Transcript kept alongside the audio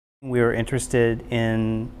We were interested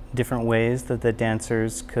in different ways that the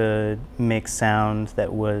dancers could make sound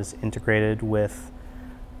that was integrated with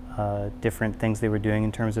different things they were doing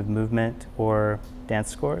in terms of movement or dance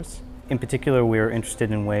scores. In particular, we were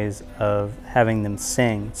interested in ways of having them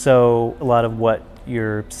sing. So a lot of what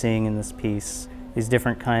you're seeing in this piece, these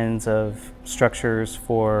different kinds of structures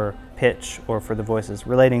for pitch or for the voices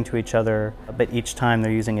relating to each other, but each time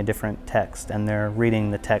they're using a different text and they're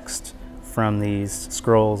reading the text from these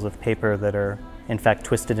scrolls of paper that are in fact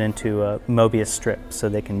twisted into a Mobius strip so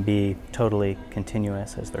they can be totally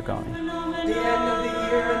continuous as they're going. The end of the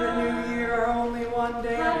year and the new year are only one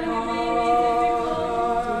day apart,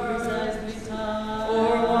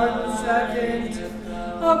 or 1 second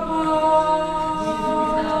apart.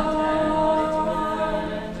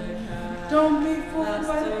 Don't be fooled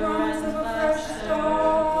by the promise of a fresh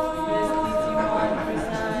start.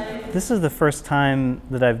 This is the first time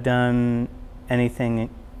that I've done anything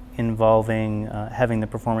involving having the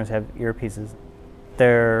performers have earpieces.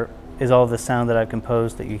 There is all the sound that I've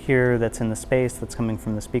composed that you hear that's in the space that's coming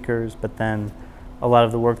from the speakers, but then a lot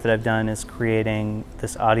of the work that I've done is creating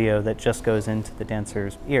this audio that just goes into the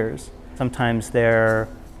dancers' ears. Sometimes they're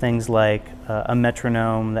things like a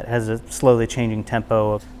metronome that has a slowly changing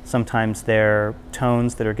tempo. Sometimes they're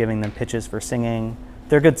tones that are giving them pitches for singing.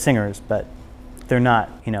 They're good singers, but they're not,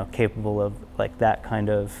 capable of like that kind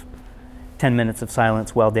of 10 minutes of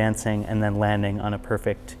silence while dancing and then landing on a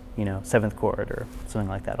perfect, 7th chord or something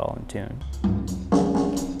like that all in tune.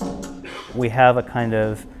 We have a kind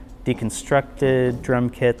of deconstructed drum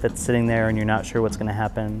kit that's sitting there and you're not sure what's going to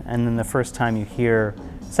happen. And then the first time you hear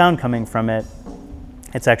sound coming from it,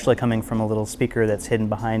 it's actually coming from a little speaker that's hidden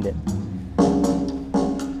behind it.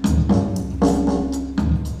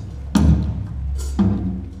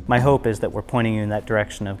 My hope is that we're pointing you in that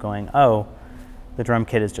direction of going, oh, the drum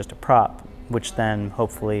kit is just a prop, which then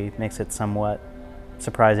hopefully makes it somewhat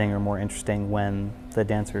surprising or more interesting when the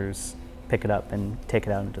dancers pick it up and take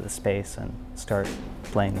it out into the space and start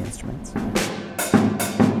playing the instruments.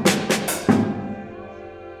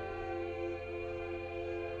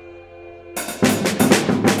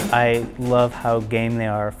 I love how game they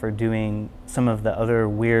are for doing some of the other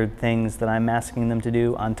weird things that I'm asking them to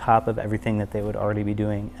do on top of everything that they would already be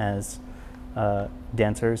doing as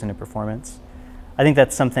dancers in a performance. I think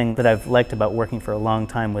that's something that I've liked about working for a long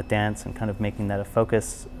time with dance and kind of making that a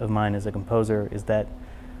focus of mine as a composer, is that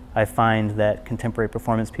I find that contemporary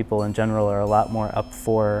performance people in general are a lot more up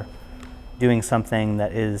for doing something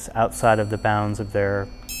that is outside of the bounds of their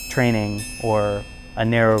training or a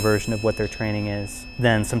narrow version of what their training is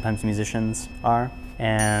than sometimes musicians are.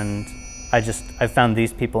 And I've found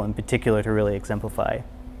these people in particular to really exemplify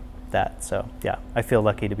that. So yeah, I feel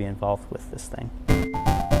lucky to be involved with this thing.